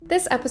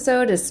This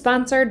episode is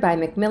sponsored by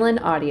Macmillan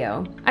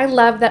Audio. I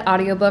love that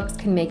audiobooks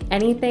can make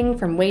anything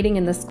from waiting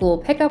in the school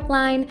pickup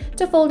line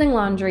to folding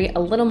laundry a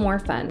little more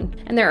fun.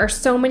 And there are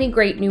so many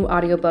great new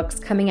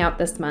audiobooks coming out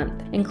this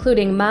month,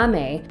 including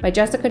Mame by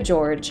Jessica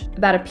George,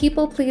 about a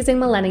people-pleasing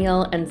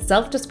millennial and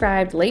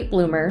self-described late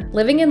bloomer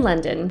living in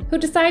London who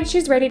decides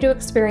she's ready to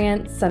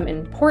experience some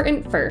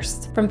important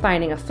firsts, from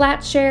finding a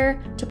flat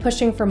share to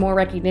pushing for more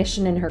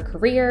recognition in her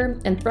career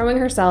and throwing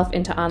herself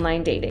into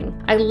online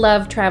dating. I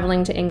love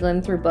traveling to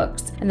England through books,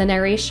 and the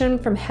narration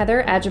from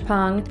Heather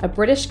Ajapong, a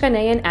British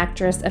Ghanaian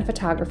actress and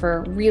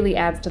photographer, really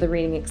adds to the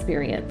reading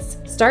experience.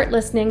 Start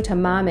listening to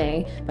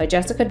Mame by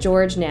Jessica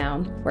George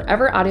now,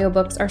 wherever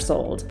audiobooks are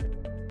sold.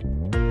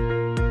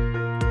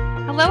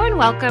 Hello and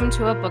welcome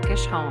to A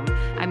Bookish Home.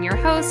 I'm your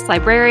host,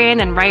 librarian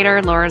and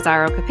writer Laura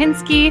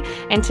Zaro-Kopinski,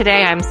 and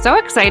today I'm so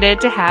excited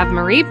to have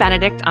Marie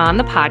Benedict on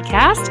the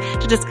podcast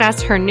to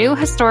discuss her new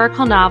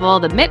historical novel,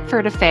 The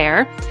Mitford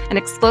Affair, an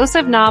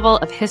explosive novel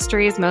of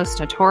history's most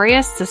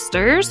notorious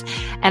sisters.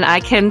 And I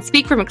can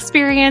speak from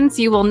experience,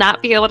 you will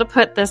not be able to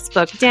put this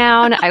book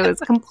down. I was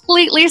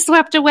completely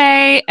swept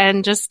away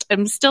and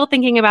I'm still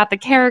thinking about the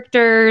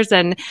characters,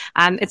 and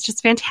it's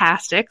just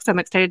fantastic. So I'm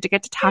excited to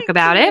get to talk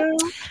about it.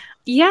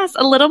 Yes,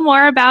 a little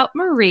more about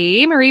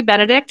Marie. Marie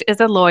Benedict is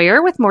a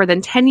lawyer with more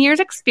than 10 years'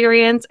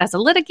 experience as a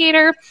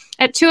litigator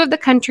at two of the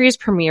country's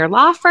premier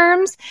law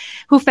firms,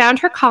 who found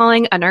her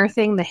calling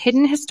unearthing the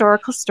hidden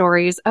historical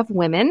stories of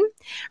women.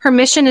 Her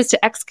mission is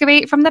to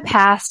excavate from the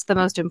past the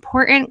most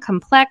important,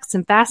 complex,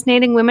 and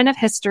fascinating women of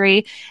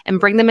history and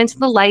bring them into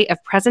the light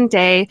of present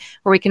day,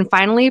 where we can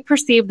finally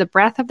perceive the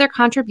breadth of their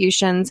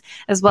contributions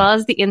as well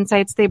as the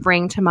insights they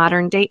bring to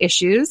modern day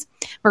issues.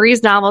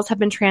 Marie's novels have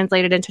been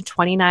translated into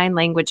 29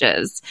 languages.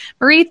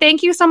 Marie,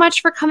 thank you so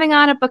much for coming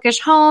on A Bookish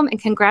Home,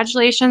 and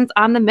congratulations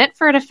on the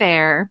Mitford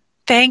Affair.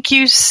 Thank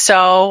you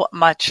so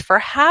much for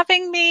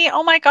having me.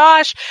 Oh my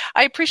gosh,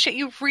 I appreciate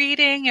you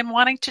reading and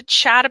wanting to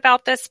chat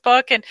about this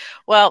book. And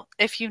well,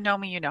 if you know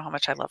me, you know how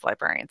much I love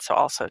librarians. So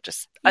also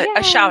just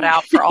a shout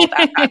out for all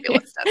that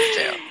fabulous stuff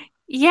too.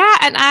 Yeah,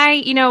 and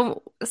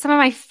some of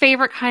my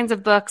favorite kinds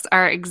of books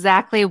are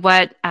exactly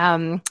what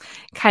kind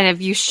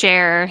of you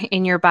share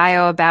in your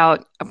bio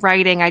about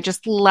writing. I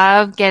just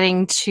love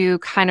getting to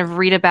kind of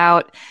read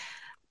about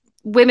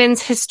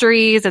women's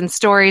histories and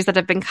stories that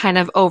have been kind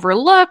of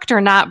overlooked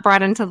or not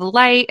brought into the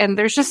light. And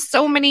there's just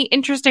so many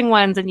interesting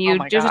ones, and you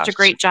do such a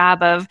great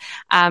job of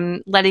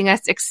letting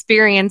us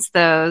experience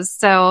those.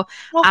 So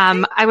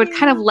I would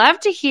kind of love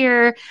to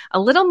hear a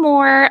little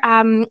more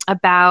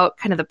about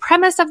kind of the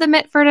premise of the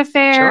Mitford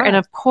Affair and,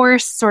 of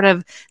course, sort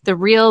of the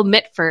real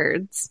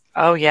Mitfords.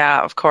 Oh,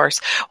 yeah, of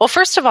course. Well,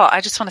 first of all, I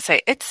just want to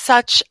say it's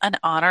such an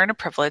honor and a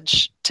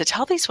privilege to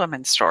tell these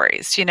women's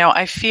stories. You know,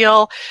 I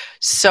feel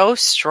so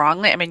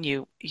strongly. I mean,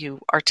 you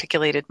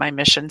articulated my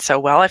mission so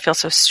well. I feel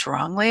so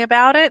strongly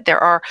about it.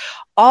 There are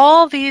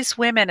all these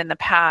women in the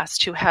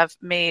past who have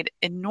made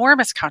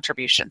enormous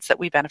contributions that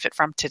we benefit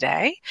from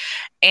today.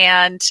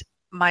 And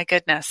my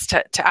goodness,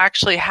 to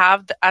actually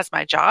have as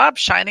my job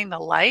shining the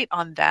light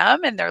on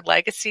them and their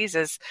legacies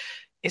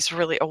is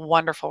really a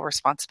wonderful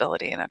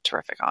responsibility and a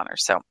terrific honor.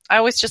 So I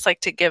always just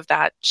like to give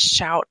that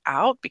shout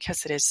out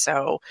because it is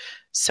so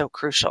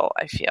crucial,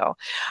 I feel.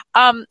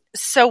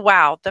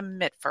 Wow, the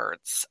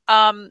Mitfords.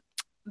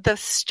 The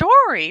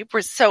story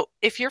was, so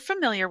if you're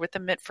familiar with the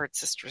Mitford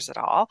sisters at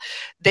all,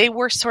 they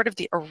were sort of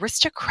the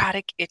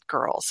aristocratic it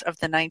girls of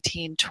the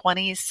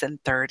 1920s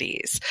and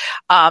 30s.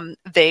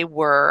 They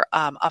were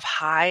of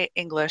high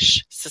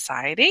English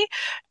society.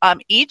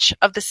 Each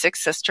of the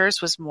six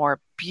sisters was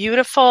more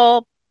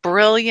beautiful,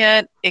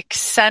 brilliant,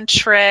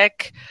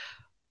 eccentric,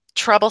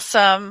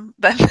 troublesome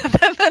than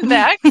the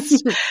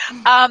next.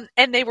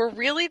 And they were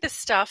really the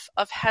stuff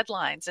of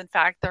headlines. In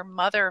fact, their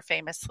mother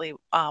famously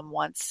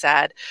once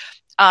said,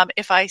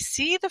 if I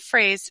see the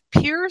phrase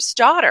peer's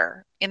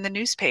daughter in the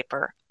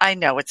newspaper, I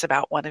know it's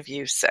about one of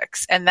you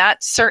six. And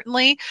that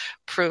certainly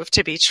proved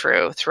to be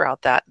true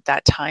throughout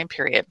that time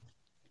period.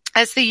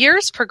 As the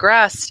years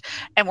progressed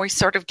and we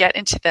sort of get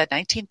into the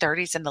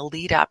 1930s and the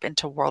lead up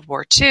into World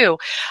War II,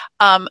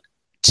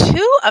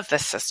 two of the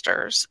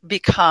sisters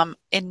become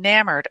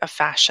enamored of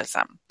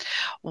fascism.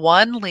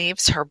 One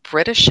leaves her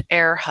British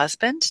heir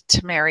husband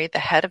to marry the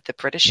head of the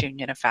British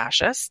Union of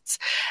Fascists,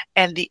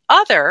 and the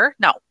other,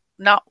 not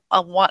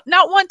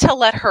one to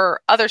let her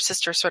other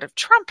sister sort of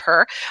trump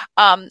her,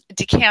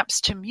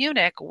 decamps to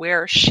Munich,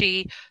 where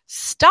she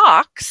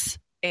stalks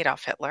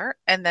Adolf Hitler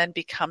and then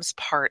becomes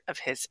part of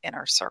his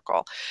inner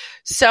circle.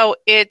 So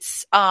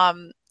it's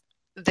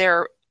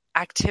their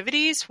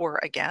activities were,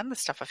 again, the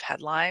stuff of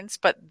headlines,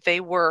 but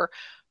they were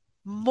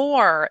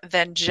more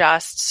than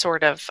just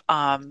sort of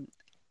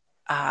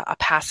a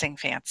passing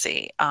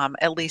fancy.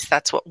 At least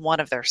that's what one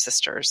of their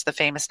sisters, the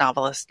famous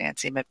novelist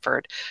Nancy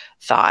Mitford,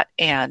 thought.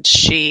 And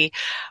she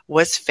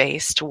was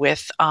faced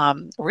with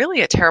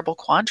really a terrible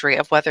quandary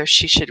of whether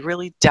she should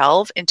really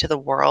delve into the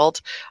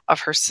world of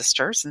her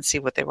sisters and see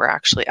what they were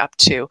actually up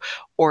to,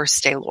 or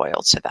stay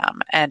loyal to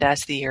them. And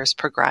as the years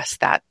progress,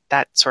 that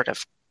sort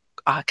of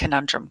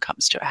conundrum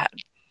comes to a head.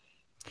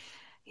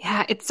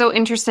 Yeah, it's so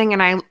interesting,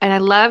 and I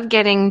love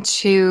getting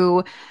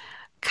to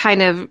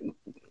kind of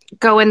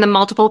go in the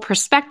multiple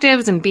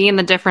perspectives and be in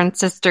the different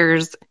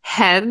sisters'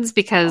 heads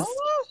because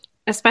Oh,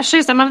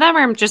 especially some of them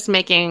are just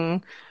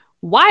making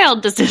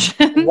wild decisions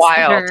that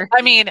wild. are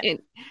I mean,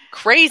 in,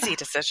 crazy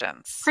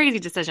decisions. crazy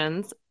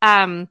decisions.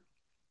 And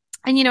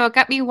it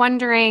got me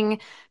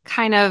wondering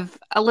kind of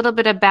a little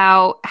bit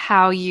about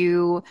how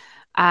you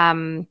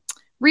um,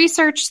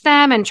 researched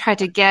them and tried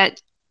to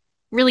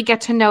really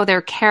get to know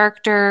their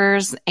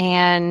characters.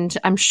 And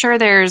I'm sure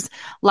there's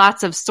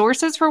lots of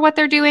sources for what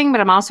they're doing,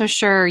 but I'm also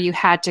sure you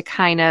had to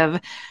kind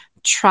of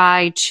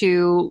try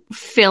to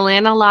fill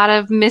in a lot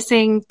of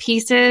missing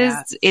pieces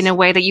in a Yes.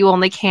 way that you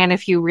only can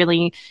if you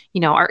really,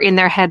 are in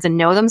their heads and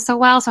know them so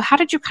well. So how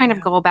did you kind of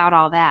Yeah. go about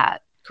all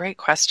that? Great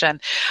question.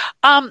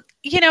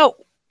 You know,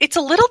 it's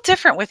a little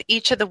different with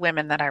each of the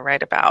women that I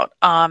write about.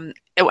 How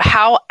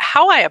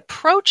I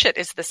approach it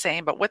is the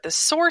same, but what the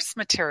source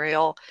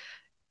material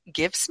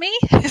gives me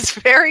is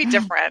very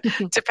different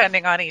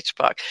depending on each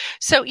book.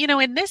 So,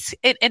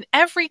 in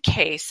every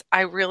case,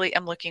 I really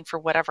am looking for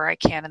whatever I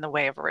can in the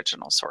way of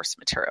original source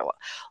material,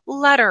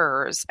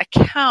 letters,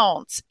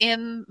 accounts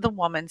in the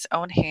woman's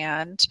own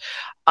hand,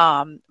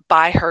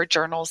 by her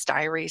journals,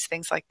 diaries,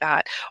 things like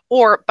that,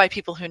 or by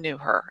people who knew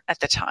her at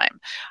the time.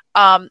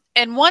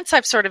 And once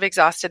I've sort of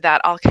exhausted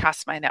that, I'll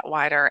cast my net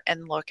wider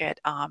and look at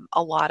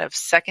a lot of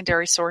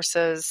secondary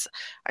sources.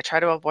 I try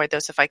to avoid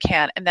those if I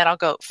can. And then I'll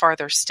go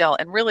farther still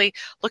and really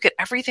look at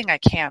everything I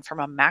can from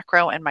a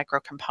macro and micro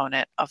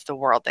component of the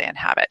world they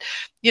inhabit.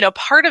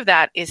 Part of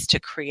that is to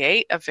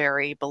create a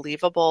very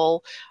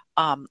believable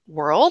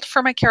world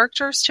for my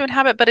characters to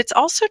inhabit, but it's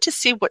also to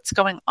see what's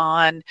going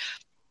on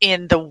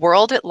in the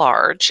world at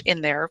large, in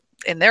their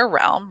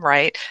realm,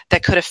 right,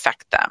 that could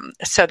affect them.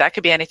 So that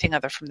could be anything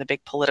other from the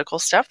big political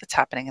stuff that's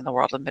happening in the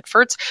world of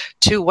Mitfords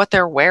to what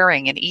they're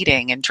wearing and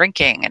eating and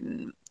drinking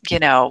and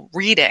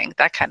reading,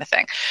 that kind of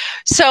thing.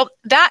 So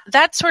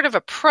that sort of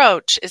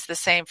approach is the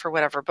same for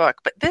whatever book.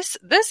 But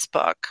this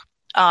book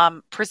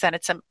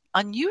presented some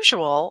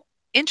unusual,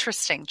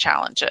 interesting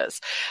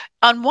challenges.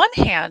 On one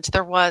hand,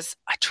 there was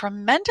a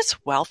tremendous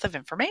wealth of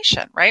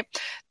information, right?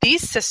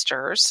 These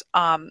sisters,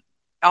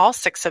 all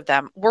six of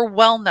them, were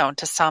well known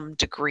to some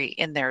degree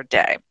in their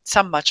day,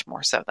 some much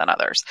more so than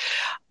others.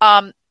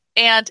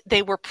 And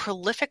they were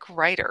prolific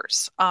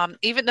writers.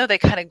 Even though they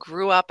kind of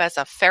grew up as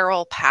a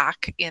feral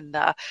pack in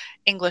the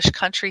English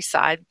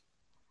countryside,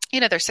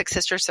 they're six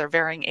sisters, they're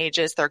varying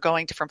ages, they're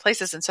going different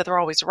places, and so they're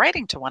always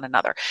writing to one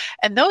another.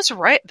 And those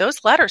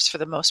letters, for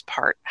the most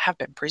part, have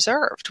been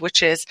preserved,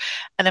 which is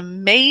an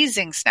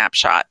amazing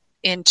snapshot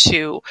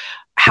into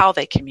how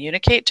they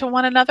communicate to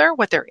one another,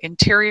 what their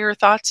interior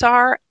thoughts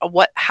are,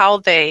 how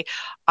they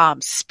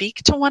speak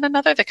to one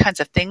another, the kinds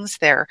of things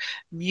they're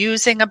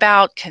musing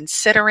about,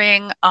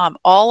 considering.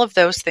 All of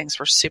those things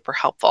were super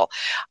helpful.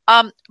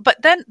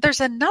 But then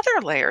there's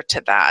another layer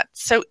to that.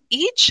 So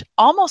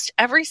almost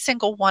every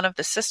single one of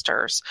the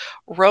sisters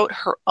wrote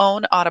her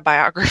own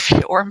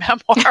autobiography or memoir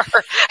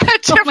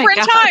at different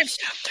times,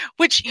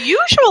 which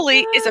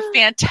usually is a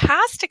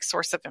fantastic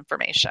source of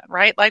information,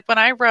 right? Like when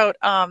I wrote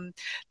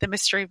The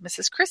Mystery of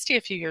Mrs. Christie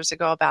a few years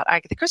ago about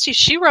Agatha Christie,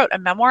 she wrote a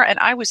memoir and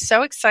I was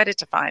so excited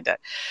to find it.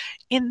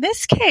 In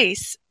this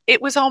case,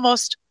 it was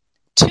almost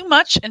too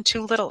much and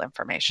too little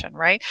information,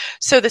 right?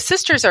 So the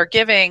sisters are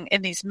giving,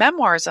 in these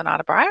memoirs and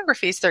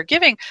autobiographies, they're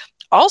giving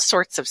all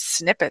sorts of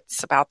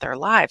snippets about their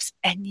lives.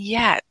 And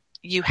yet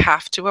you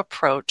have to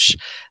approach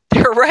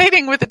their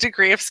writing with a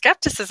degree of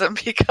skepticism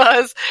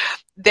because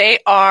they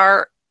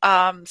are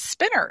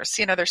spinners.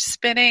 They're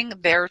spinning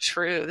their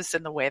truths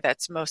in the way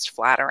that's most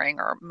flattering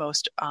or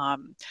most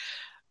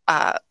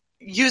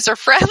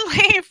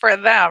user-friendly for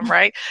them,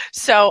 right?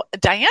 So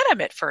Diana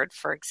Mitford,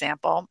 for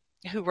example,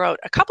 who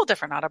wrote a couple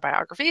different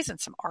autobiographies and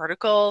some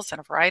articles and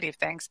a variety of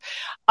things,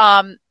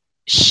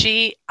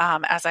 she,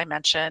 as I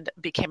mentioned,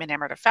 became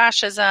enamored of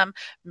fascism,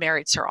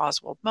 married Sir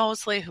Oswald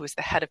Mosley, who was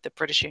the head of the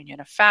British Union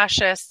of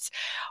Fascists.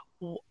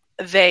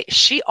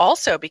 She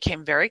also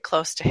became very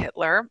close to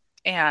Hitler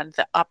and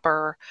the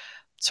upper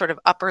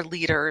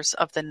leaders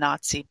of the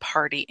Nazi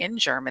party in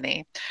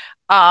Germany.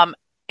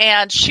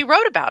 And she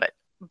wrote about it,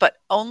 but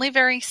only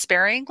very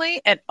sparingly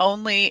and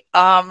only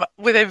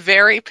with a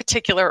very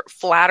particular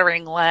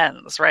flattering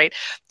lens, right?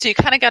 So you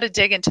kind of got to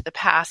dig into the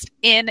past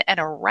in and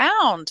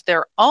around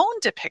their own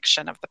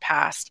depiction of the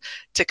past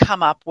to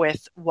come up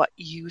with what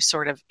you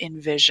sort of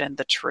envision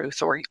the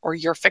truth or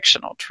your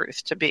fictional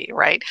truth to be,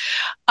 right?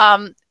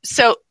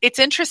 So it's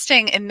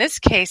interesting in this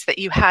case that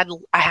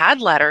I had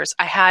letters,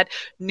 I had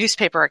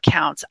newspaper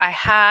accounts, I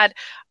had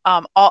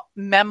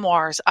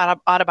memoirs,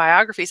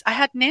 autobiographies, I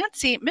had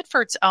Nancy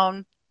Mitford's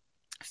own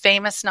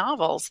famous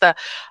novels, The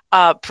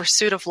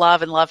Pursuit of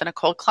Love and Love in a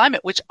Cold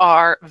Climate, which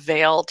are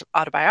veiled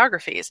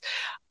autobiographies.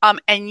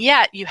 And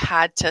yet you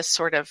had to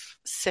sort of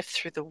sift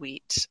through the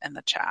wheat and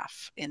the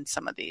chaff in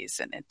some of these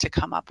and to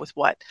come up with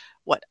what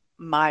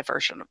my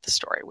version of the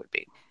story would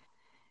be.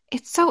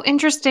 It's so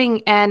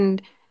interesting. And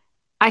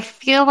I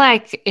feel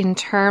like in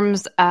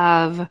terms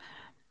of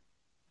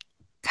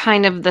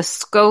kind of the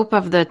scope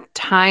of the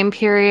time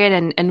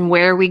period and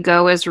where we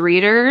go as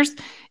readers,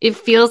 it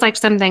feels like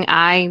something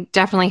I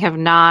definitely have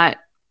not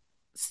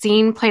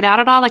seen played out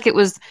at all. Like it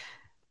was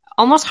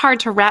almost hard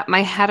to wrap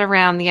my head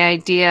around the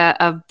idea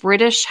of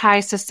British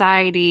high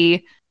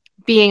society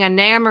being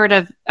enamored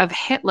of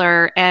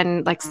Hitler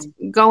and like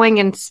going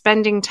and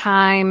spending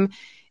time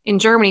in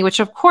Germany, which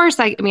of course,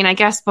 I mean, I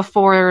guess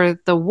before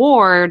the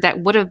war, that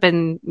would have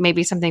been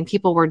maybe something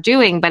people were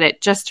doing, but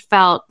it just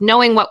felt,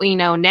 knowing what we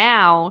know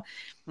now,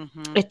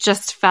 it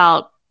just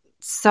felt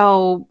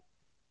so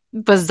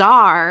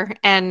bizarre.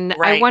 And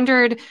I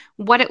wondered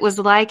what it was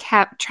like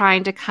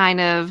trying to kind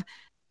of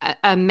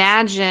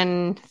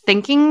imagine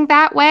thinking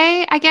that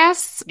way, I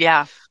guess.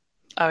 Yeah.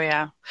 Oh,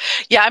 yeah.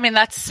 Yeah. I mean,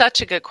 that's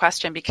such a good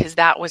question, because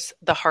that was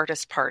the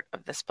hardest part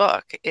of this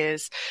book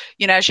is,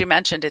 as you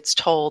mentioned, it's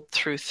told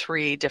through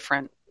three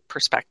different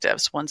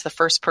perspectives. One's the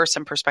first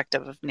person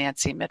perspective of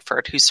Nancy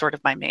Mitford, who's sort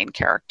of my main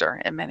character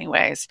in many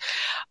ways.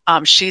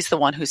 She's the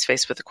one who's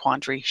faced with a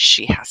quandary.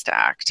 She has to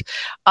act.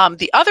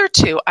 The other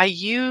two, I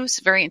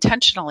use very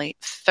intentionally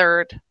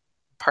third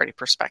party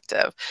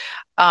perspective.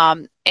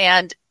 And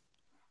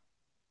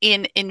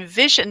in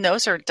Vision,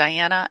 those are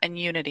Diana and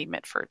Unity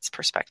Mitford's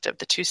perspective,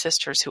 the two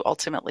sisters who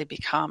ultimately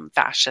become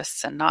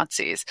fascists and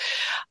Nazis.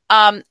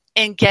 And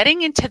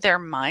getting into their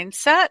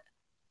mindset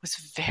was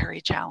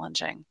very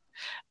challenging,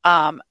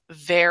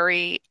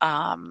 very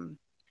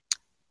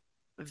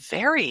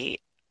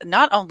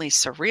not only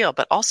surreal,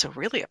 but also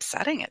really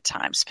upsetting at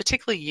times,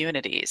 particularly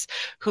Unity's,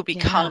 who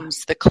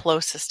becomes the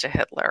closest to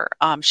Hitler.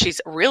 She's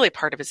really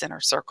part of his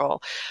inner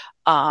circle.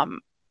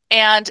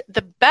 And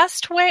the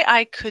best way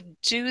I could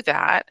do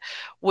that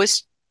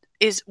was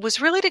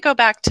really to go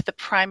back to the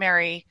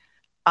primary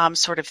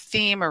sort of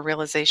theme or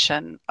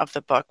realization of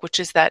the book, which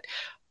is that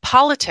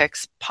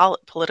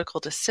political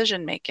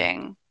decision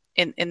making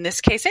in this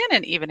case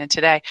and even in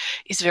today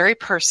is very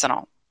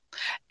personal.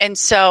 And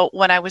so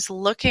when I was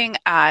looking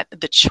at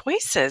the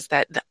choices,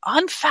 the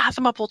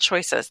unfathomable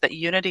choices that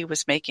Unity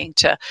was making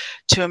to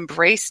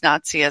embrace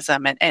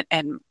Nazism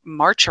and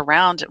march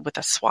around with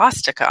a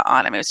swastika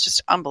on him, it was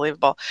just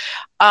unbelievable.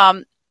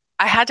 I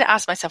had to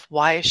ask myself,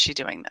 why is she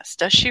doing this?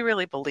 Does she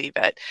really believe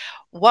it?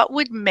 What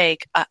would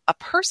make a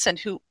person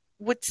who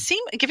would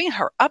seem, given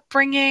her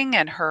upbringing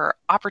and her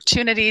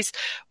opportunities,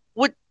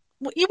 what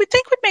you would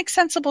think would make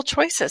sensible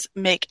choices,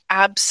 make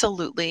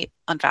absolutely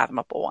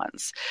unfathomable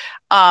ones.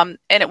 And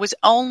it was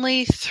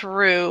only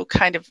through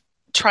kind of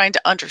trying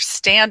to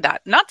understand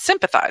that, not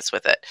sympathize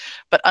with it,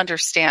 but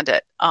understand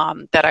it,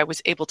 that I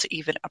was able to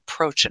even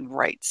approach and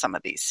write some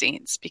of these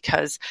scenes.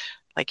 Because,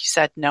 like you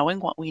said,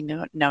 knowing what we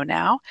know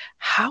now,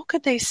 how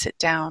could they sit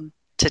down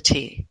to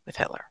tea with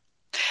Hitler?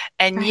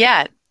 And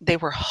yet they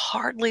were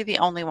hardly the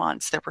only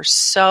ones. There were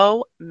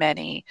so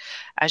many,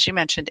 as you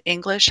mentioned,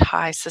 English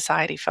high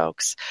society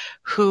folks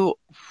who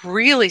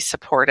really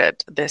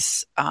supported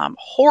this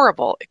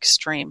horrible,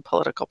 extreme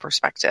political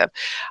perspective.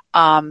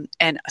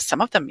 And some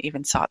of them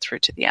even saw it through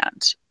to the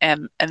end.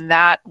 And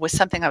that was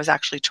something I was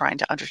actually trying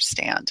to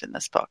understand in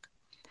this book.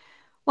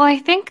 Well, I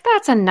think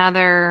that's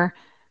another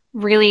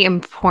really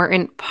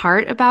important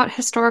part about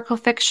historical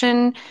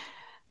fiction,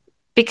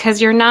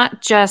 because you're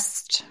not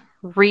just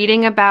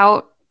reading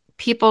about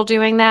people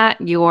doing that,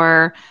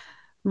 you're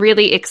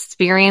really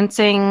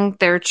experiencing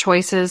their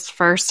choices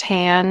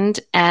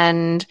firsthand.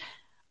 And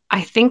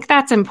I think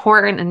that's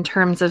important in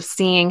terms of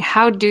seeing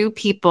how do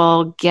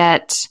people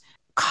get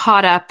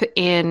caught up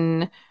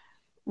in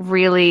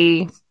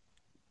really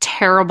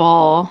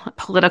terrible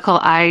political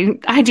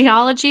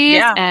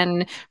ideologies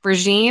and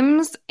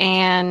regimes,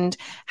 and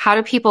how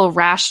do people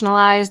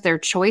rationalize their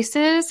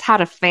choices? How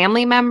do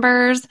family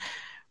members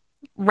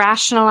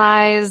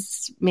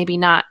rationalize maybe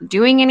not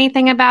doing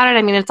anything about it?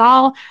 I mean, it's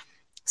all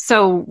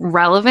so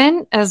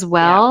relevant as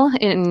well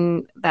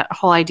in that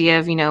whole idea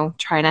of,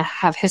 trying to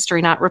have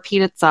history not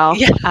repeat itself.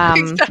 Yeah,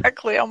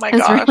 exactly. Oh my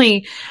gosh.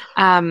 Really,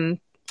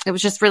 it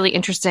was just really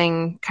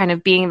interesting kind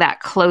of being that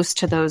close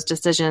to those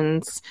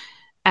decisions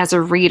as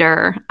a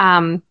reader.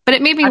 But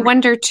it made me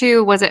wonder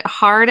too, was it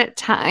hard at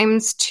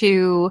times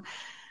to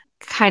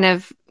kind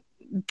of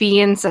be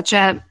in such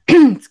a,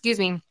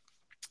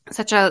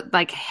 such a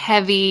like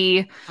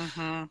heavy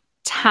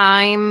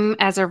time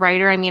as a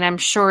writer? I mean, I'm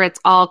sure it's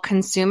all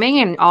consuming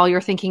and all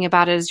you're thinking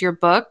about is your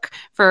book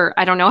for,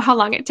 I don't know how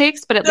long it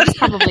takes, but at least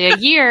probably a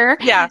year.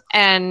 Yeah.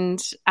 And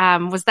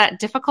was that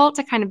difficult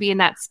to kind of be in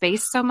that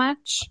space so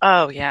much?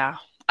 Oh, yeah.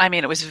 I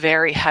mean, it was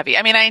very heavy.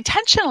 I mean, I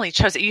intentionally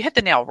chose it. You hit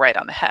the nail right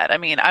on the head. I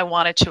mean, I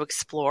wanted to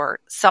explore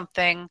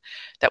something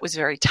that was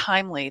very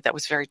timely, that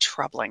was very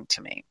troubling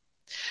to me.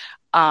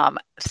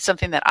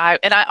 Something that I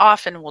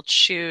often will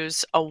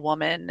choose a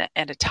woman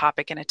and a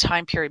topic in a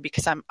time period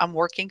because I'm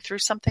working through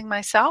something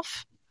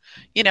myself.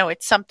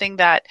 It's something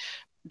that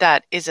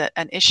is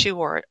an issue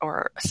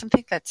or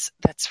something that's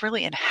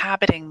really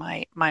inhabiting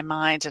my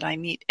mind,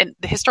 and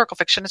the historical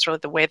fiction is really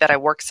the way that I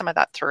work some of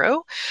that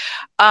through.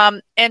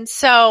 And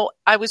so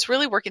I was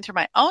really working through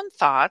my own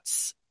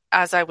thoughts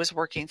as I was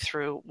working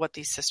through what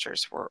these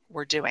sisters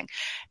were doing.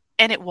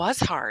 And it was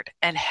hard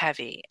and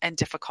heavy and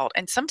difficult.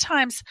 And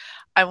sometimes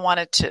I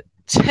wanted to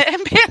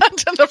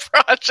abandon the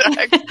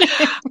project.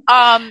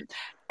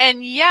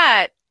 And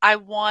yet I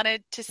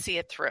wanted to see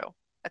it through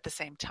at the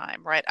same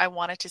time, right? I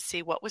wanted to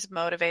see what was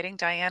motivating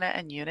Diana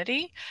and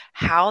Unity,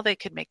 how they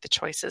could make the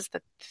choices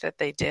that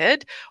they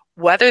did,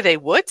 whether they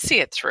would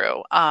see it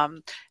through.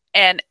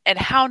 And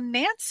how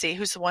Nancy,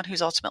 who's the one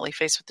who's ultimately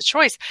faced with the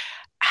choice,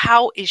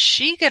 how is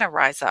she going to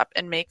rise up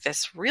and make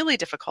this really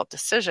difficult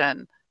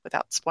decision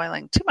without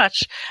spoiling too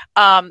much,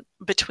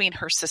 between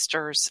her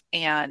sisters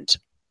and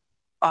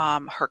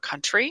her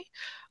country,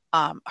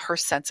 her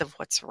sense of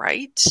what's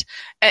right.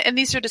 And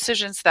these are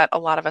decisions that a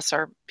lot of us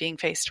are being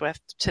faced with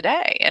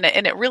today. And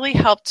it really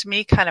helped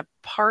me kind of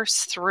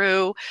parse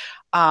through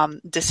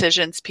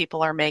decisions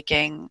people are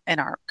making in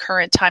our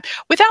current time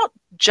without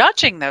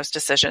judging those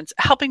decisions,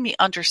 helping me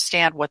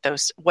understand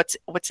what's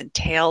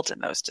entailed in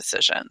those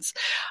decisions,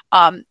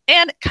 and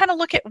kind of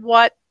look at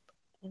what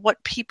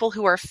people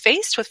who are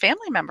faced with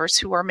family members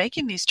who are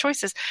making these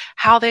choices,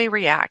 how they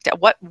react. At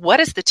what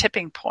is the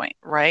tipping point,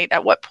 right?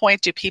 At what point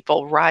do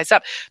people rise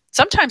up?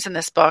 Sometimes in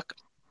this book,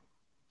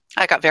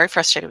 I got very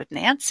frustrated with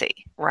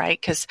Nancy,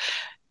 right? Because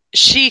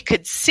she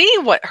could see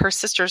what her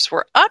sisters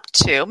were up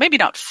to, maybe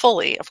not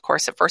fully, of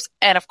course, at first.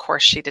 And of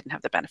course, she didn't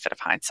have the benefit of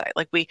hindsight.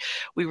 Like we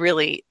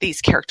really, these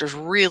characters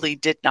really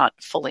did not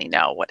fully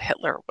know what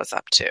Hitler was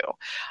up to,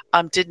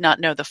 did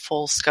not know the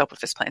full scope of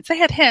his plans. They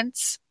had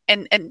hints,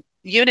 and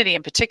Unity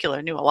in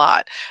particular knew a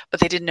lot, but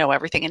they didn't know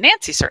everything. And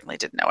Nancy certainly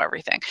didn't know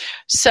everything.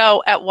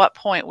 So at what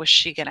point was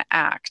she going to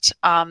act?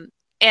 And,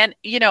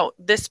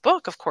 this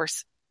book, of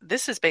course,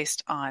 this is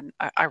based on,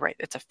 I write,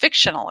 it's a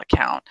fictional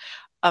account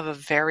of a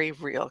very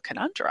real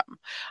conundrum.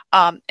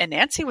 And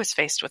Nancy was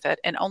faced with it.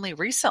 And only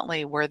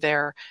recently were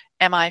there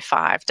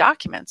MI5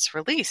 documents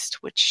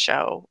released, which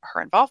show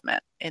her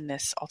involvement in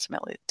this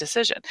ultimate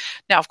decision.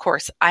 Now, of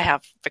course, I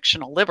have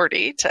fictional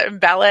liberty to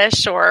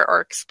embellish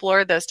or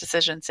explore those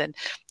decisions in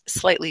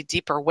slightly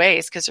deeper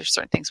ways because there's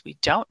certain things we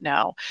don't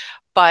know.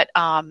 But,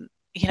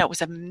 it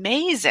was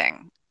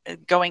amazing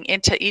going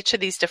into each of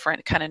these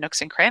different kind of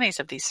nooks and crannies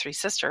of these three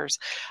sisters,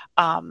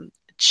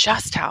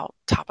 just how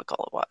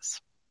topical it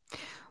was.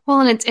 Well,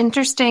 and it's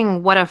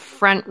interesting what a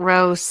front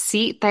row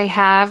seat they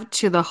have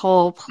to the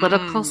whole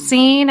political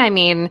scene. I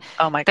mean,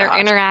 oh my they're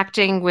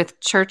interacting with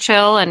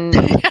Churchill and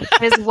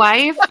his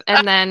wife,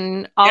 and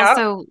then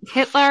also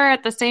Hitler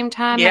at the same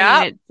time.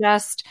 I mean, it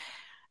just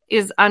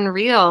is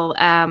unreal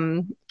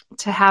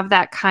to have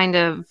that kind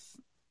of,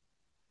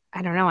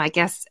 I don't know, I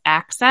guess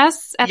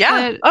access at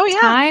the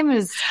time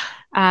is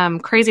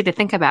crazy to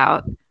think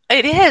about.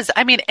 It is.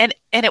 I mean, and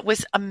it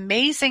was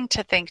amazing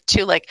to think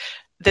too, like,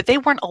 that they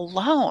weren't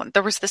alone.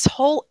 There was this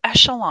whole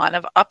echelon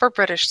of upper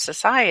British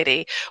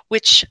society,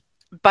 which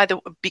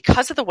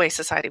because of the way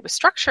society was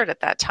structured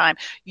at that time,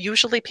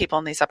 usually people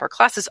in these upper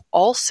classes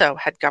also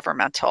had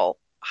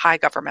high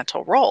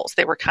governmental roles.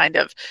 They were kind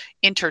of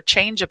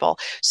interchangeable.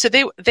 So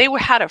they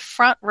had a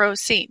front row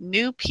seat,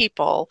 new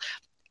people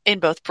in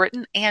both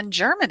Britain and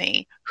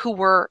Germany who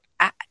were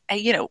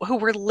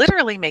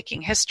literally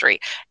making history.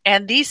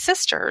 And these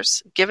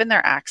sisters, given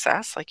their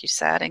access, like you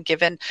said, and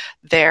given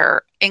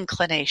their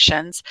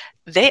inclinations,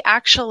 they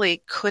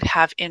actually could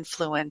have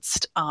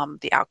influenced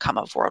the outcome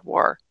of World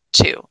War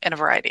II in a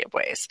variety of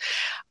ways.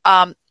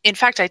 In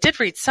fact, I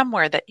did read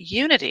somewhere that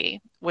Unity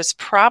was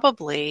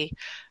probably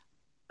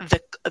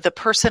the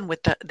person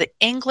with the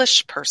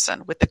English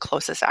person with the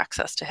closest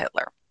access to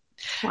Hitler.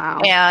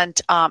 Wow.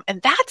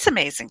 And that's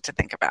amazing to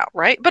think about,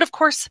 right? But of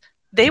course,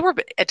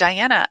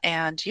 Diana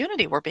and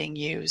Unity were being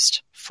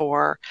used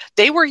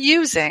they were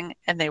using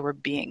and they were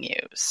being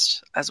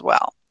used as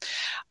well.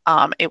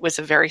 It was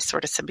a very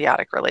sort of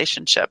symbiotic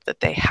relationship that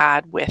they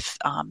had with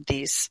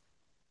these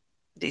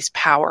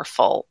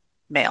powerful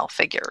male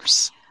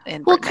figures.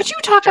 Well, could you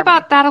talk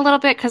about that a little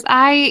bit? Because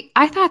I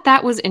thought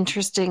that was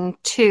interesting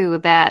too,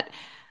 that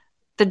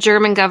the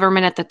German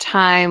government at the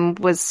time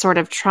was sort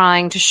of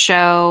trying to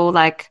show,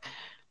 like,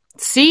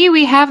 see,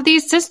 we have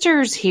these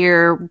sisters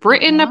here.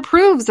 Britain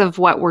approves of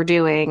what we're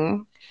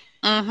doing.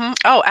 Mm-hmm.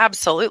 Oh,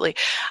 absolutely.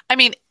 I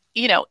mean,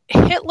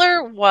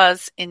 Hitler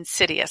was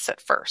insidious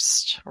at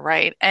first,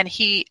 right? And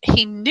he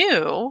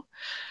knew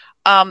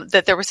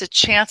that there was a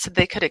chance that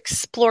they could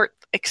exploit,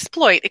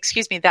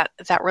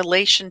 that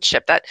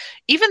relationship, that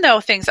even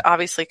though things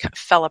obviously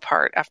fell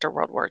apart after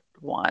World War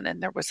I,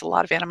 and there was a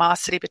lot of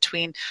animosity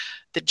between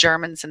the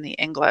Germans and the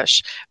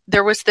English,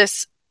 there was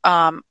this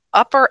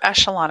upper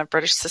echelon of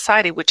British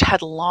society, which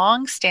had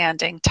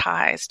long-standing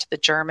ties to the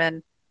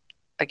German,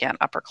 again,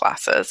 upper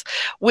classes,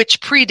 which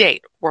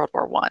predate World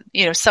War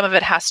I. Some of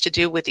it has to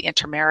do with the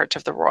intermarriage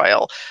of the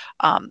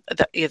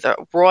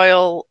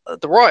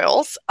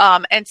royals,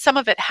 and some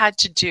of it had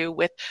to do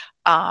with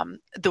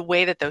the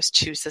way that those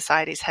two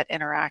societies had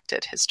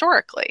interacted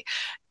historically.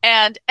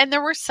 And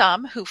there were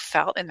some who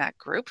felt in that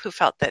group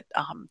that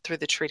through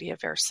the Treaty of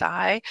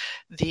Versailles,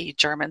 the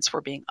Germans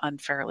were being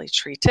unfairly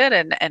treated,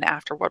 and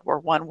after World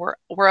War I,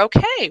 were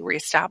okay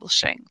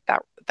reestablishing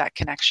that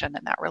connection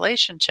and that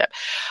relationship.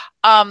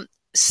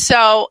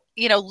 So,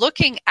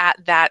 looking at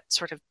that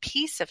sort of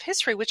piece of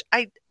history, which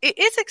it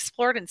is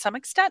explored to some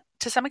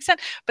extent,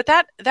 but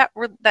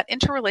that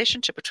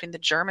interrelationship between the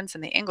Germans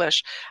and the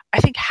English, I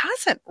think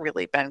hasn't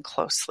really been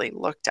closely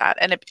looked at.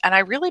 And I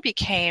really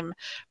became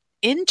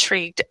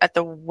intrigued at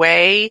the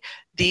way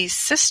these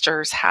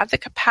sisters had the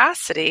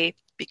capacity,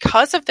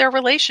 because of their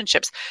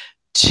relationships,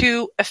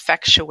 to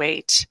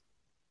effectuate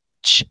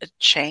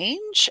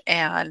change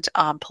and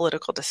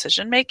political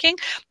decision making.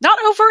 Not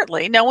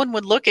overtly. No one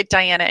would look at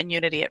Diana and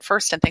Unity at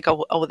first and think,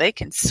 oh, they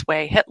can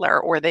sway Hitler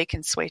or they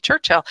can sway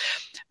Churchill.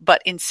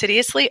 But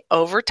insidiously,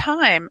 over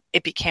time,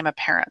 it became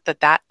apparent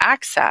that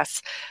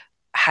access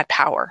had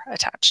power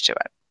attached to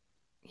it.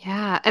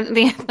 Yeah. And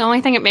the only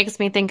thing it makes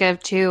me think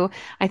of too,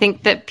 I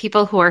think that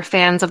people who are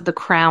fans of The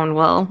Crown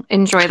will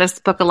enjoy this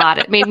book a lot.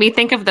 It made me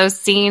think of those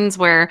scenes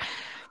where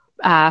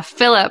Prince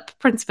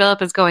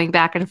Philip is going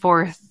back and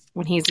forth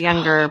when he's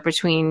younger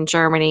between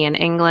Germany and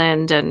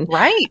England, and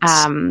right.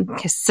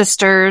 His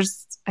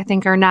sisters, I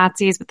think, are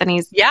Nazis, but then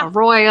he's a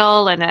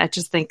royal, and I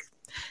just think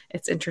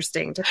it's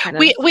interesting to kind of...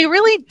 We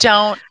really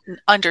don't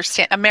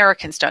understand.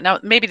 Americans don't. Now,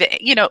 maybe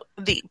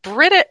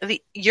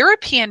the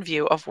European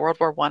view of World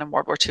War I and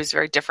World War II is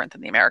very different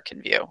than the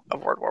American view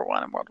of World War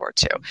I and World War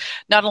II.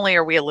 Not only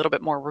are we a little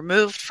bit more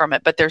removed from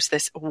it, but there's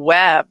this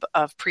web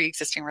of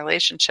pre-existing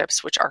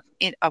relationships which are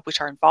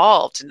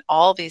involved in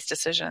all these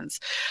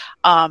decisions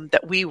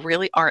that we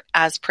really aren't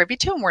as privy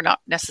to, and we're not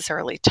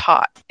necessarily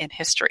taught in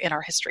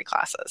our history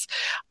classes.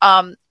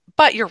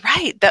 But you're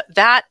right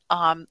that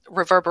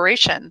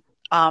reverberation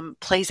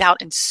plays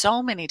out in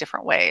so many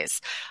different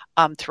ways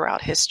throughout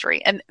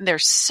history. And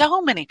there's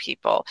so many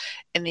people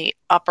in the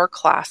upper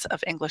class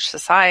of English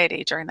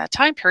society during that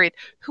time period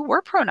who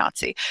were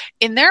pro-Nazi.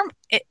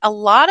 A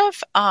lot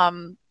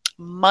of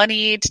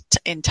moneyed,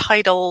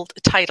 entitled,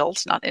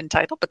 not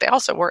entitled, but they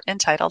also were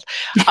entitled,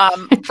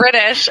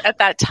 British at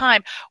that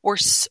time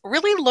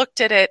really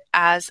looked at it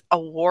as a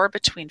war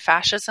between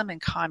fascism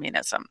and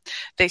communism.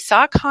 They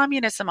saw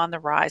communism on the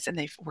rise and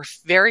they were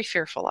very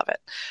fearful of it.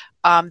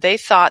 They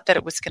thought that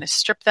it was going to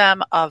strip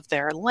them of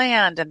their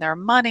land and their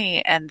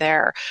money and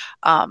their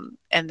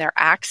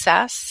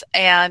access.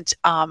 And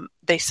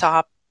they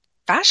saw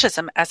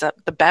fascism as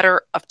the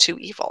better of two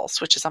evils,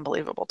 which is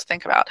unbelievable to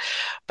think about,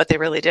 but they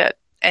really did.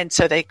 And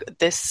so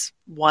this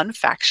one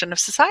faction of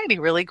society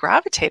really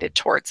gravitated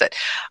towards it.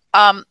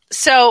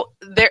 So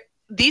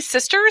these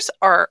sisters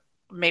are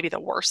maybe the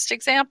worst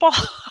example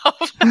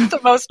of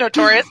the most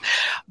notorious,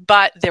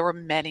 but there were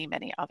many,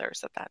 many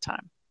others at that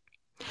time.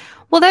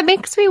 Well, that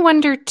makes me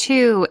wonder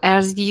too,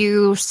 as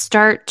you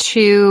start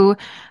to,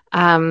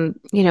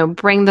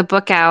 bring the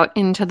book out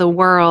into the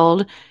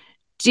world,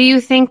 do you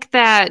think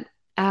that,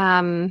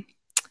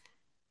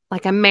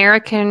 like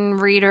American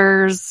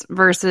readers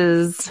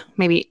versus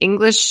maybe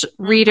English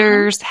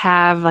readers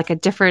have like a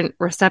different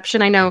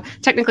reception? I know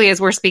technically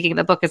as we're speaking,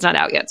 the book is not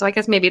out yet, so I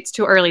guess maybe it's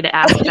too early to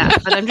ask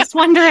that, but I'm just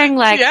wondering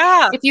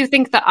if you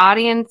think the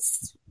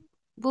audience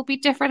will be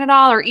different at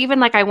all, or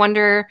even I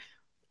wonder,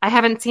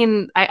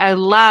 I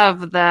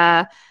love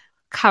the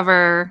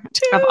cover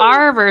of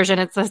our version.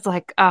 It's just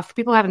if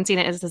people haven't seen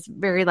it, it's this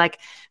very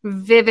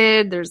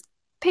vivid. There's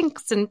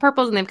pinks and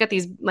purples, and they've got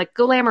these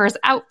glamorous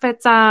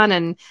outfits on,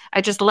 and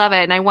I just love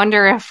it. And I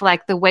wonder if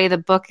the way the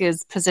book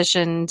is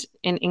positioned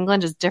in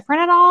England is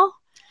different at all.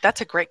 That's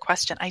a great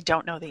question. I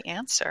don't know the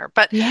answer,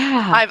 but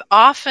I've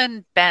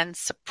often been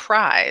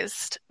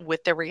surprised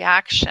with the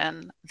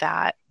reaction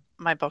that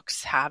my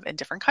books have in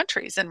different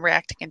countries and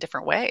reacting in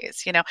different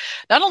ways.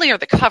 Not only are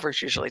the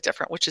covers usually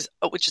different, which is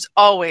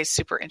always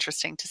super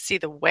interesting to see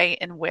the way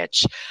in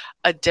which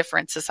a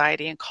different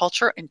society and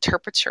culture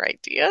interprets your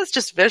ideas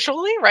just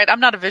visually, right? I'm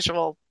not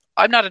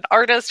an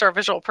artist or a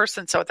visual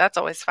person, so that's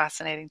always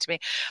fascinating to me.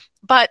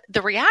 But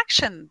the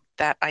reaction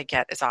that I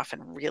get is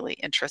often really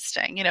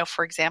interesting.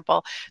 For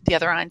example, The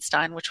Other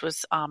Einstein, which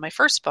was my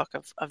first book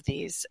of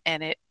these,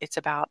 and it's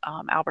about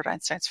Albert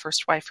Einstein's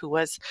first wife, who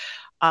was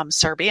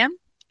Serbian.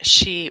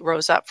 She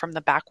rose up from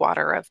the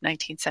backwater of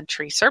 19th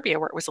century Serbia,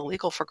 where it was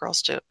illegal for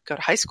girls to go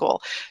to high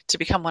school, to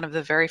become one of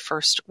the very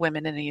first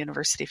women in a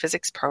university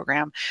physics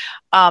program.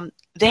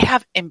 They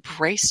have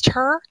embraced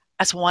her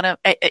as one of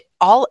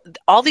all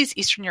these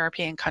Eastern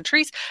European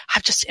countries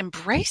have just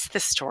embraced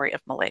this story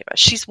of Mileva.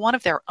 She's one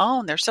of their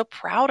own. They're so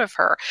proud of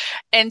her.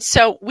 And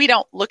so we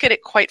don't look at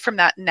it quite from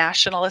that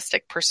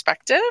nationalistic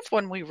perspective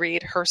when we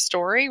read her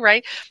story,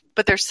 right?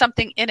 But there's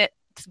something in it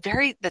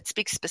that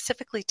speaks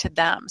specifically to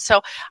them.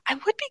 So I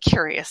would be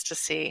curious to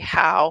see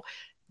how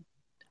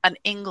an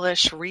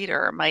English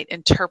reader might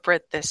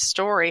interpret this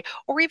story,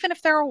 or even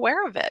if they're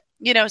aware of it.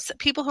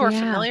 People who are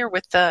familiar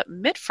with the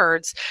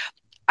Mitfords,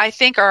 I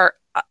think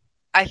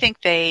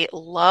they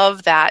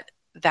love that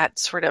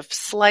sort of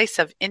slice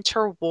of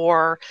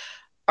interwar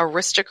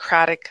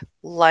aristocratic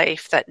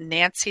life that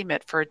Nancy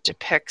Mitford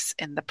depicts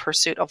in The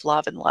Pursuit of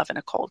Love and Love in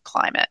a Cold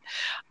Climate.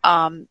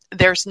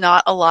 There's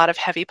not a lot of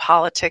heavy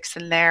politics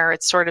in there.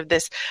 It's sort of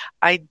this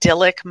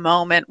idyllic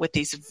moment with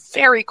these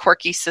very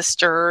quirky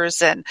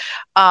sisters. And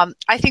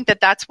I think that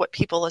that's what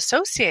people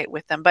associate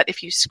with them. But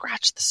if you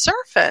scratch the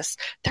surface,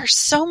 there's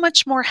so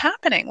much more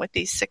happening with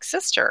these six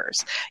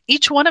sisters.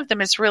 Each one of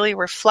them is really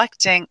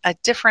reflecting a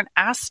different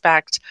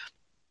aspect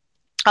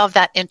of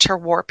that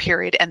interwar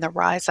period and the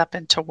rise up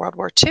into World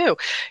War II.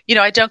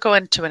 I don't go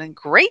into it in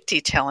great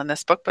detail in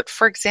this book, but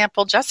for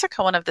example,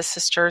 Jessica, one of the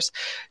sisters,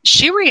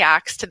 she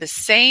reacts to the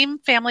same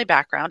family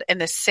background and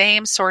the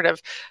same sort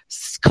of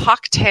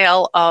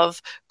cocktail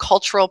of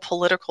cultural,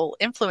 political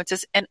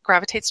influences and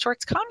gravitates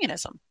towards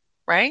communism.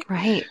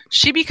 Right.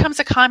 She becomes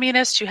a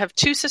communist. You have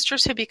two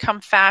sisters who become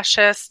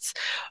fascists.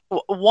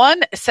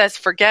 One says,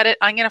 forget it.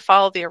 I'm going to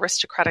follow the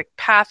aristocratic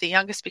path. The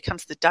youngest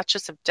becomes the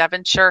Duchess of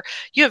Devonshire.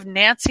 You have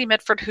Nancy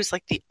Mitford, who's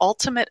like the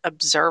ultimate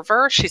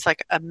observer. She's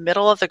like a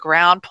middle of the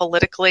ground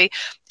politically.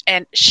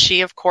 And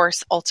she, of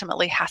course,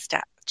 ultimately has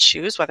to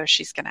choose whether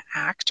she's going to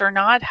act or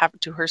not.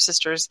 Do her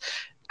sisters'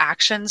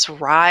 actions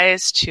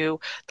rise to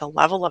the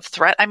level of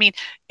threat? I mean,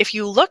 if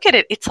you look at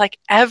it, it's like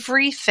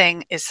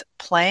everything is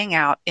playing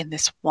out in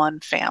this one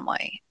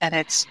family. And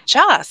it's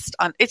just,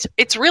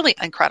 it's really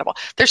incredible.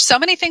 There's so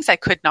many things I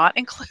could not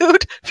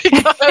include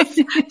because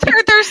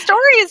their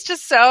story is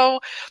just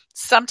so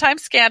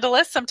sometimes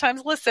scandalous,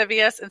 sometimes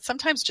lascivious, and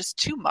sometimes just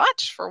too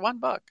much for one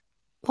book.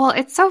 Well,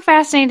 it's so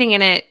fascinating,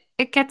 and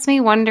it gets me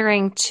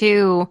wondering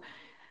too,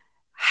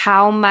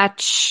 how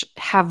much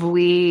have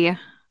we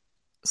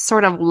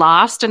sort of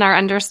lost in our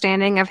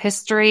understanding of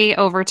history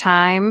over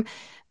time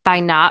by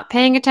not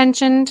paying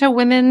attention to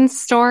women's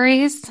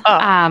stories. Oh,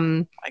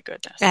 my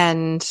goodness.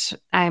 And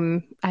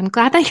I'm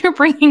glad that you're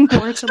bringing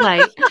more to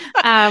light.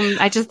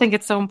 I just think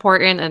it's so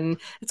important, and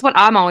it's what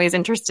I'm always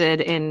interested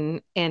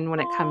in when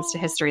it comes to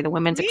history, the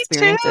women's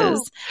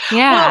experiences. Too.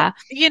 Yeah.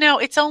 Well,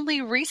 it's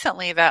only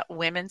recently that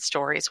women's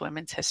stories,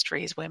 women's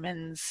histories,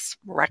 women's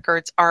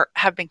records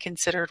have been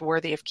considered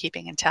worthy of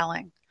keeping and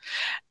telling.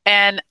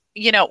 And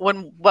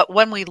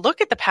when we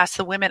look at the past,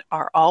 the women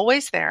are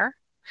always there.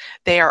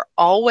 They are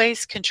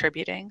always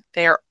contributing.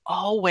 They are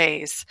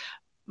always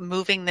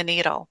moving the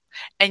needle.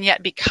 And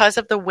yet, because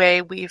of the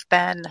way we've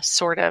been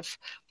sort of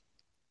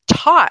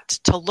taught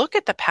to look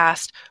at the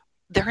past,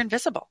 they're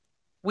invisible.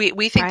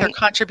 We think their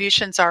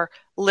contributions are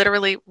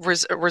literally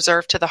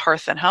reserved to the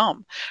hearth and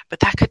home, but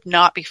that could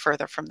not be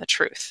further from the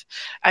truth.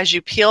 As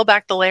you peel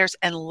back the layers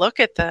and look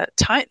at the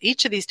time,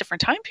 each of these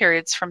different time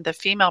periods from the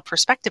female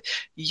perspective,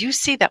 you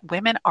see that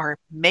women are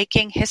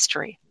making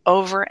history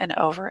over and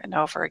over and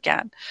over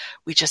again.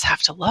 We just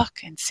have to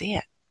look and see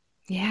it.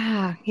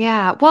 Yeah.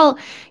 Yeah. Well,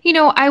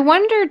 I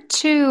wonder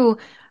too,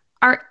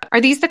 are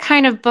these the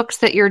kind of books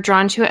that you're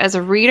drawn to as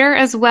a reader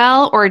as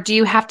well? Or do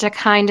you have to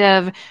kind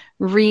of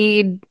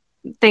read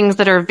things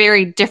that are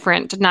very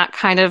different to not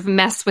kind of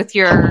mess with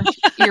your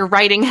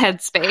writing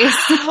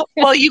headspace?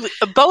 Well,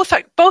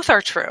 both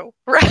are true,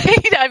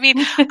 right? I mean,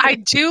 I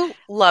do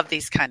love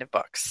these kind of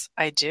books.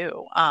 I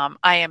do.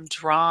 I am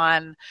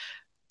drawn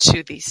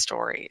to these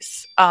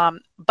stories.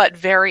 But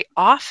very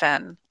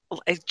often,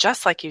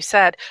 just like you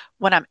said,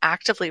 when I'm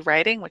actively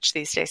writing, which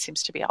these days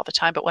seems to be all the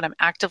time, but when I'm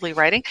actively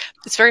writing,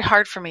 it's very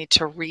hard for me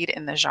to read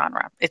in the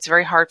genre. It's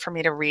very hard for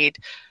me to read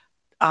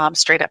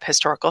straight up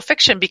historical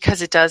fiction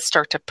because it does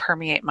start to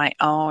permeate my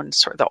own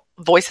sort of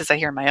the voices I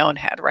hear in my own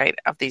head, right,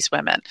 of these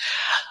women.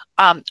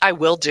 I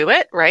will do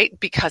it, right,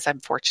 because I'm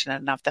fortunate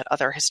enough that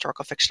other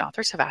historical fiction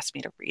authors have asked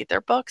me to read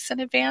their books in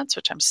advance,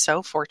 which I'm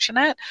so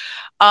fortunate.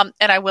 And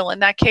I will in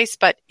that case,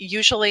 but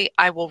usually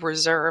I will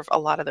reserve a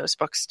lot of those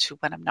books to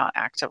when I'm not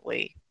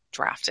actively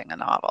drafting a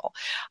novel.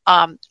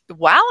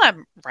 While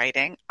I'm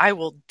writing, I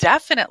will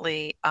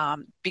definitely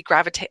I'm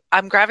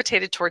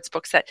gravitated towards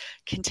books that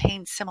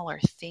contain similar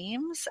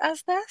themes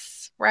as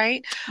this,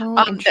 right?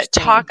 That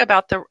talk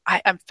about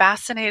I'm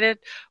fascinated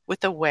with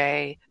the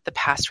way the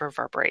past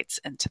reverberates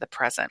into the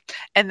present.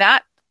 And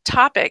that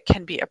topic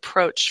can be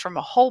approached from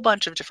a whole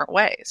bunch of different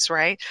ways,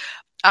 right?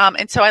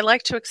 And so I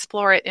like to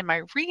explore it in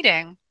my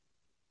reading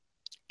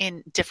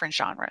in different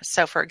genres.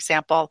 So for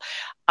example,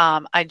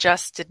 I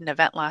just did an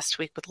event last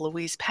week with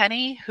Louise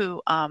Penny,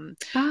 who I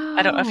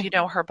don't know if you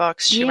know her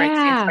books. She writes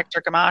the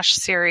Inspector Gamache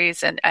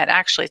series, and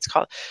actually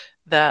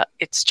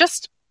it's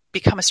just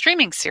become a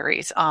streaming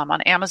series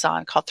on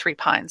Amazon called Three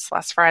Pines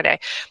last Friday.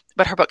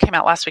 But her book came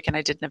out last week, and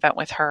I did an event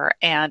with her,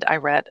 and I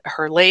read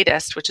her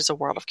latest, which is A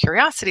World of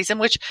Curiosities, in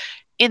which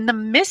in the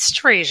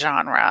mystery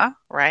genre,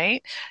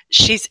 right,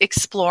 she's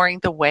exploring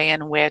the way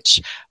in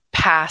which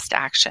past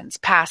actions,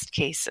 past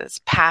cases,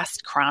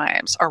 past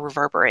crimes are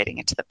reverberating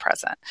into the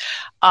present.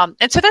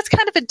 And so that's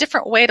kind of a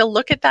different way to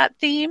look at that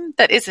theme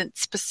that isn't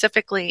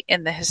specifically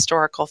in the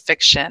historical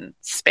fiction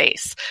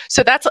space.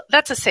 So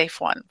that's a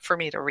safe one for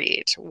me to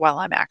read while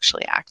I'm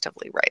actually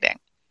actively writing.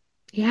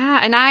 Yeah,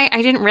 and I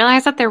didn't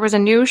realize that there was a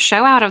new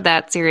show out of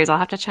that series. I'll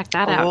have to check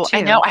that out Oh, too.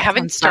 I know. I That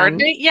haven't sounds started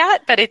fun. it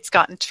yet, but it's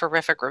gotten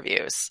terrific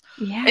reviews.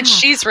 And Yeah.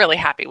 she's really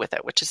happy with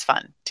it, which is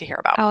fun to hear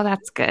about. Oh,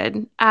 that's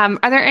good. Are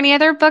there any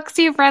other books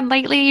you've read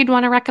lately you'd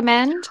want to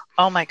recommend?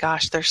 Oh my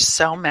gosh, there's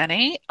so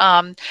many.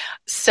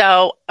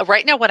 So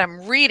right now, what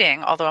I'm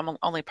reading, although I'm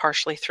only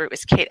partially through,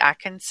 is Kate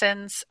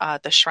Atkinson's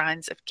 "The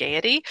Shrines of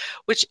Gaiety,"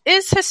 which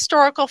is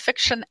historical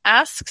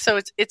fiction-esque. So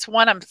it's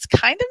one I'm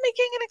kind of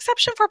making an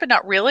exception for, but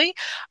not really.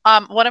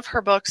 One of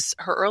her books,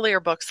 her earlier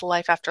books,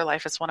 "Life After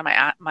Life," is one of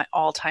my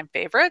all-time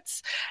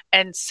favorites,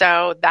 and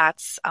so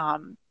that's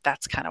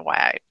kind of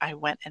why I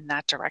went in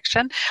that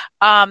direction.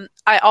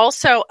 I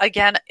also,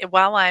 again,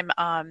 while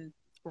I'm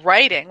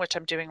writing, which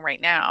I'm doing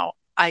right now,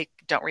 I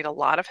don't read a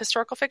lot of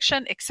historical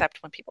fiction,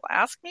 except when people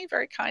ask me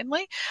very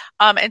kindly.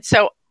 And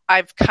so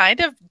I've kind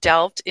of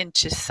delved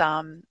into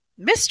some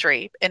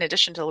mystery in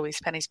addition to Louise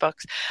Penny's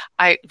books.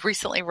 I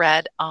recently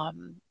read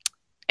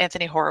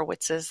Anthony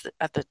Horowitz's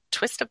The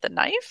Twist of the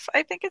Knife,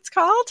 I think it's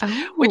called,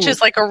 which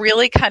is like a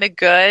really kind of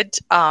good,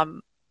 I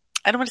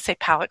don't want to say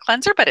palate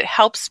cleanser, but it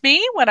helps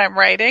me when I'm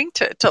writing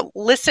to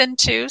listen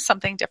to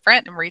something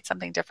different and read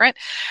something different.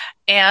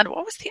 And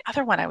what was the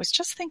other one I was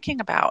just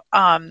thinking about?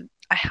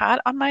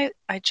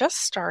 I just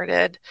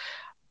started,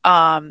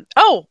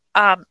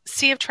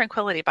 Sea of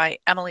Tranquility by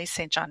Emily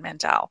St. John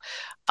Mandel.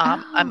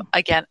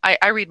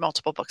 I read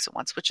multiple books at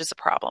once, which is a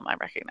problem, I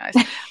recognize.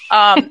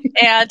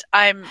 And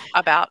I'm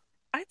about,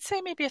 I'd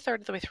say maybe a third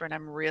of the way through, and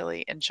I'm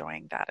really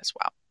enjoying that as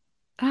well.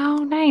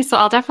 Oh, nice.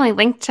 Well, I'll definitely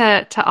link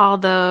to all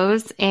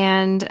those.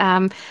 And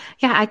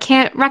yeah, I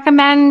can't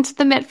recommend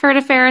The Mitford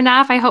Affair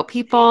enough. I hope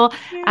people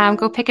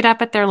go pick it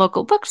up at their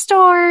local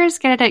bookstores,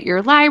 get it at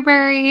your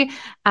library.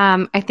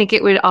 I think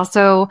it would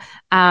also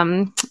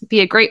be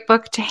a great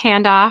book to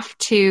hand off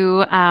to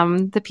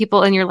the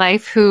people in your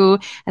life who,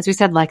 as we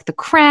said, like The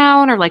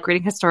Crown or like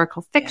reading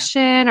historical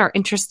fiction or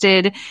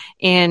interested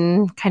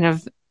in kind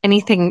of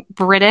anything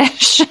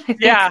British. I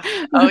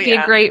think would be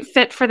a great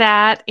fit for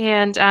that.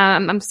 And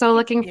I'm so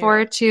looking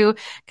forward to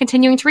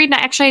continuing to read.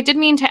 And actually, I did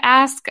mean to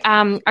ask,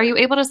 are you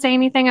able to say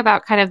anything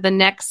about kind of the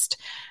next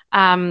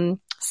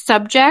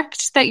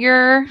subject that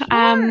you're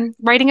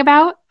writing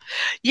about?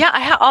 Yeah,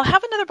 I'll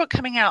have another book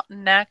coming out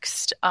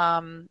next,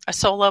 a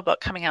solo book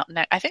coming out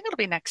next. I think it'll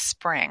be next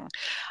spring.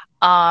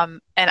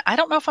 And I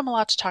don't know if I'm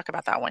allowed to talk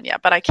about that one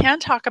yet, but I can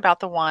talk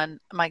about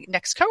my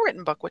next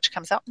co-written book, which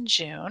comes out in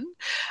June.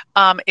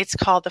 It's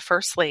called The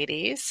First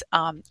Ladies.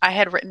 I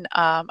had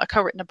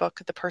co-written a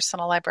book, The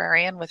Personal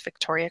Librarian, with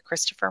Victoria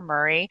Christopher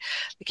Murray.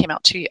 It came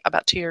out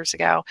about 2 years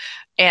ago.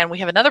 And we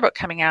have another book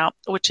coming out,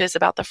 which is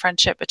about the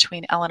friendship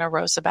between Eleanor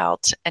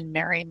Roosevelt and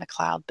Mary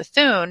McLeod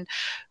Bethune,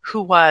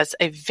 who was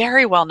a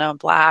very well-known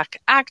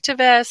Black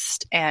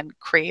activist and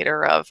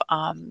creator of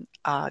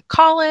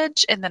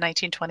college in the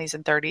 1920s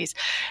and 30s.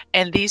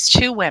 And these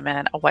two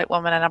women, a white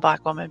woman and a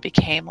Black woman,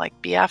 became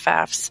like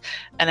BFFs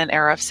in an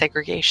era of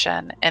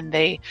segregation. And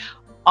they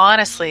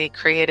honestly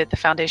created the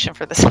foundation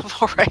for the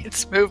civil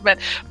rights movement,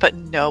 but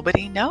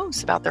nobody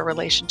knows about their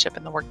relationship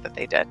and the work that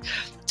they did.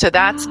 So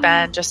that's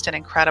been just an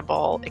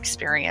incredible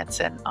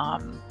experience. And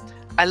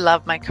I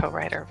love my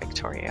co-writer,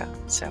 Victoria.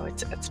 So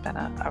it's been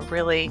a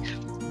really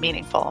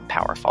meaningful and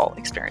powerful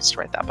experience to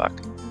write that book.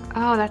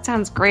 Oh, that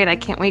sounds great. I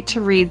can't wait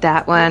to read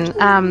that one.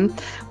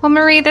 Well,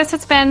 Marie, this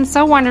has been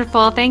so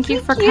wonderful. Thank you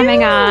for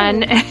coming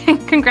on.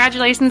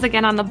 Congratulations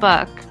again on the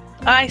book.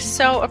 I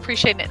so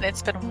appreciate it, and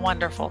it's been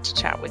wonderful to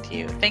chat with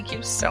you. Thank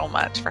you so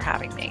much for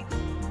having me.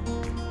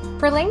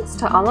 For links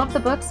to all of the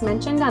books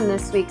mentioned on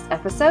this week's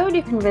episode,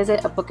 you can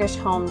visit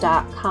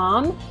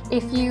abookishhome.com.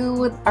 If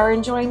you are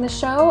enjoying the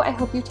show, I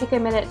hope you take a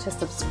minute to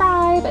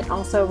subscribe and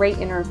also rate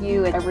and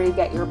review wherever you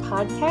get your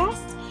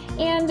podcasts.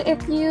 And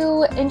if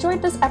you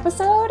enjoyed this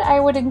episode, I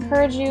would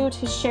encourage you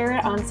to share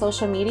it on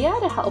social media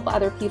to help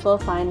other people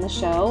find the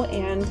show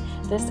and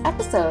this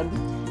episode.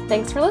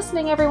 Thanks for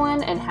listening,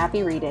 everyone, and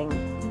happy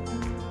reading.